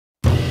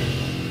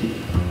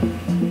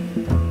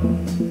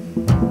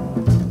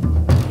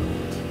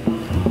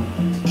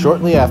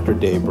Shortly after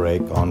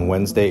daybreak on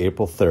Wednesday,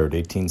 April 3rd,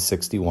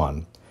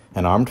 1861,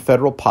 an armed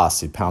federal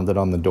posse pounded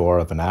on the door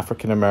of an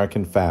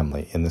African-American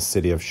family in the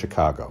city of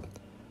Chicago.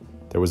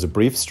 There was a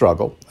brief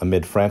struggle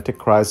amid frantic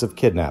cries of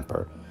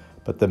kidnapper,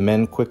 but the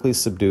men quickly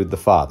subdued the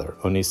father,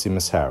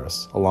 Onesimus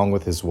Harris, along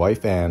with his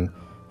wife Anne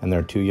and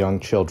their two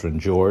young children,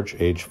 George,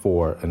 age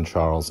 4, and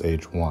Charles,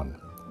 age 1.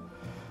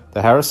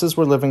 The Harrises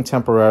were living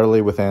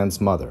temporarily with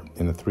Anne's mother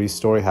in a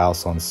 3-story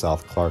house on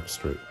South Clark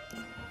Street.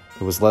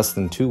 It was less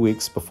than 2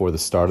 weeks before the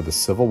start of the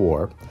Civil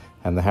War,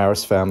 and the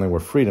Harris family were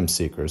freedom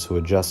seekers who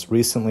had just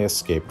recently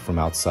escaped from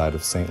outside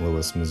of St.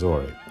 Louis,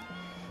 Missouri.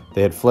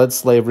 They had fled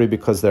slavery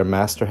because their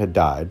master had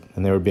died,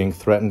 and they were being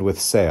threatened with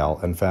sale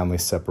and family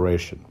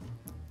separation.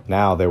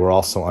 Now they were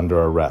also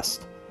under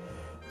arrest.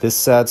 This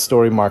sad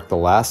story marked the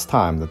last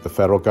time that the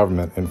federal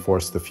government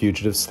enforced the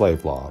fugitive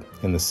slave law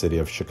in the city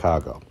of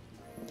Chicago.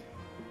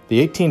 The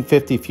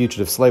 1850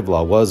 Fugitive Slave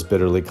Law was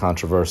bitterly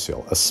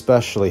controversial,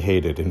 especially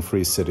hated in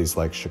free cities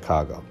like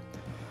Chicago.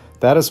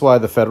 That is why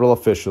the federal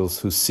officials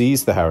who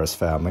seized the Harris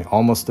family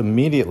almost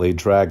immediately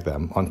dragged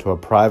them onto a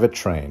private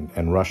train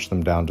and rushed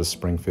them down to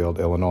Springfield,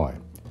 Illinois.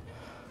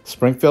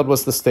 Springfield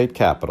was the state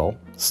capital,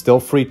 still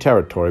free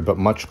territory but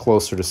much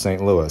closer to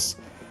St. Louis,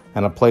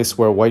 and a place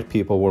where white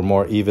people were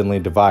more evenly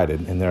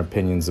divided in their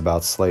opinions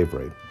about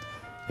slavery.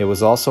 It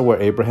was also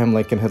where Abraham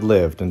Lincoln had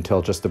lived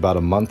until just about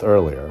a month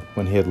earlier,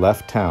 when he had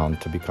left town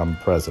to become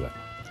president.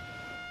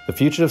 The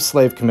fugitive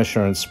slave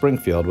commissioner in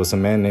Springfield was a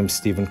man named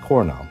Stephen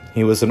Cornell.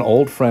 He was an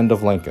old friend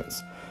of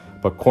Lincoln's,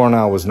 but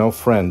Cornell was no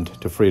friend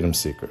to freedom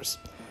seekers.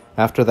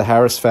 After the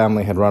Harris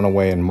family had run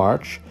away in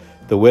March,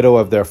 the widow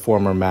of their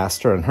former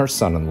master and her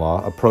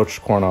son-in-law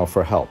approached Cornell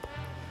for help.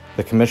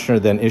 The commissioner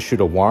then issued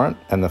a warrant,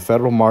 and the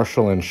federal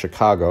marshal in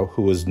Chicago,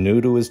 who was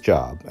new to his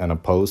job and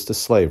opposed to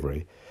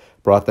slavery,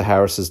 brought the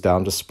Harrises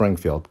down to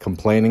Springfield,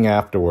 complaining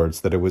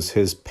afterwards that it was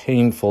his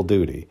painful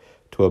duty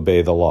to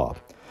obey the law.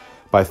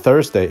 By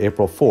Thursday,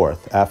 April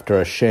 4th, after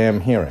a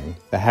sham hearing,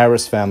 the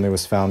Harris family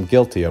was found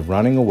guilty of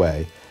running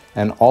away,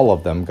 and all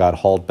of them got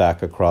hauled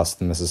back across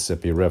the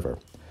Mississippi River.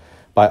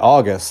 By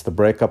August, the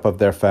breakup of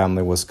their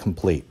family was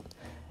complete.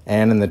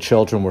 Anne and the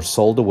children were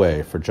sold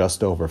away for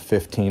just over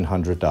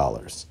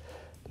 $1,500.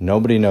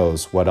 Nobody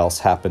knows what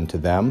else happened to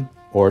them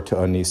or to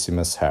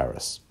Onesimus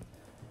Harris.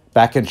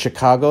 Back in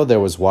Chicago,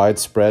 there was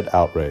widespread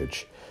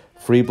outrage.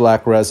 Free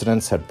black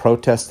residents had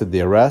protested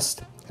the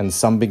arrest, and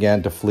some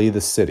began to flee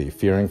the city,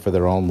 fearing for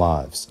their own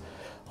lives.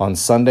 On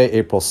Sunday,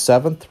 April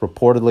 7th,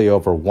 reportedly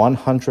over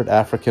 100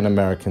 African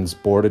Americans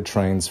boarded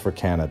trains for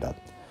Canada.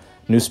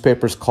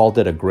 Newspapers called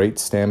it a great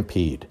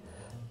stampede.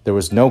 There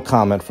was no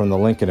comment from the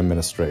Lincoln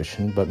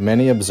administration, but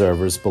many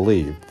observers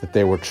believed that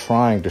they were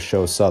trying to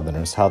show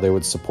Southerners how they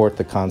would support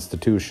the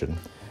Constitution,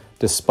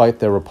 despite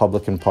their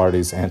Republican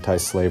Party's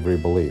anti-slavery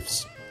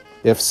beliefs.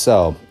 If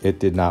so, it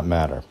did not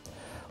matter.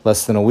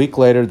 Less than a week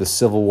later, the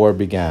Civil War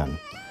began.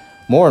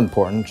 More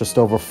important, just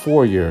over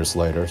 4 years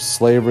later,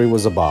 slavery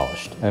was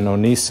abolished, and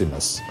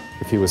Onesimus,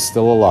 if he was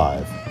still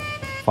alive,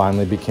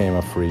 finally became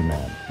a free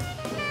man.